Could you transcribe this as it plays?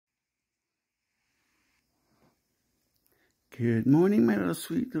Good morning, my little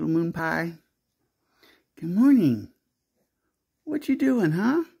sweet little moon pie. Good morning. What you doing,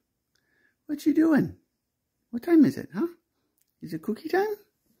 huh? What you doing? What time is it, huh? Is it cookie time?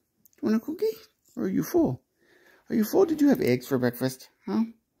 Do you want a cookie? Or are you full? Are you full? Did you have eggs for breakfast, huh?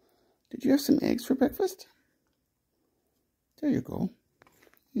 Did you have some eggs for breakfast? There you go.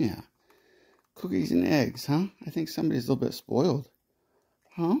 Yeah. Cookies and eggs, huh? I think somebody's a little bit spoiled.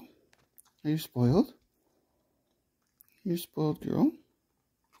 Huh? Are you spoiled? You spoiled girl?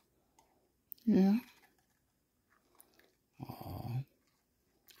 Yeah. Aw.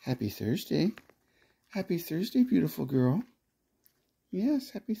 Happy Thursday. Happy Thursday, beautiful girl.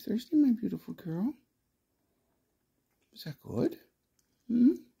 Yes, happy Thursday, my beautiful girl. Was that good?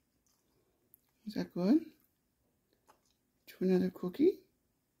 Was that good? Do another cookie?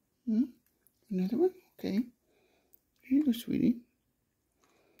 Another one? Okay. Here you go, sweetie.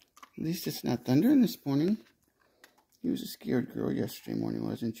 At least it's not thundering this morning. You was a scared girl yesterday morning,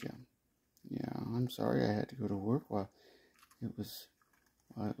 wasn't you? Yeah, I'm sorry I had to go to work while it was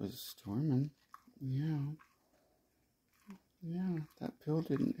storming. Yeah. Yeah, that pill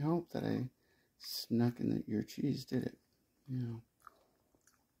didn't help that I snuck in your cheese, did it? Yeah.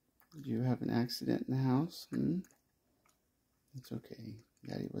 Did you have an accident in the house? It's okay.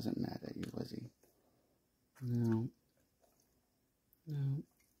 Daddy wasn't mad at you, was he? No. No.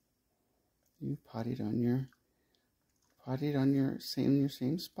 You potted on your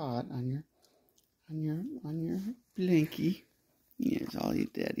same spot on your blankie. Yes, all your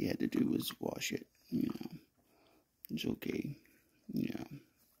daddy had to do was wash it. Yeah. It's okay. Yeah.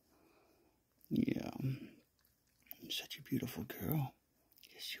 Yeah. You're such a beautiful girl.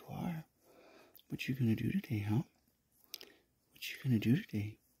 Yes, you are. What you gonna do today, huh? What you gonna do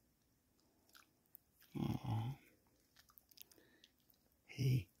today? Aw.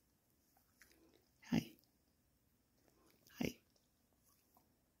 Hey. Hi. Hi.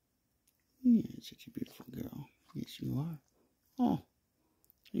 Yeah, such a beautiful girl. Yes, you are. Oh.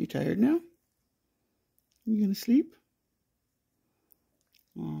 Are you tired now? Are you gonna sleep?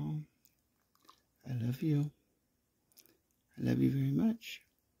 Oh. I love you. I love you very much.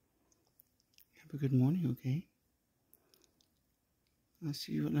 Have a good morning, okay? I'll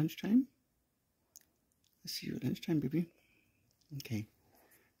see you at lunchtime. I'll see you at lunchtime, baby. Okay.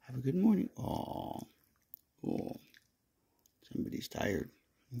 Have a good morning. Oh. Oh. Somebody's tired.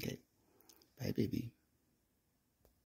 Okay. Bye, baby.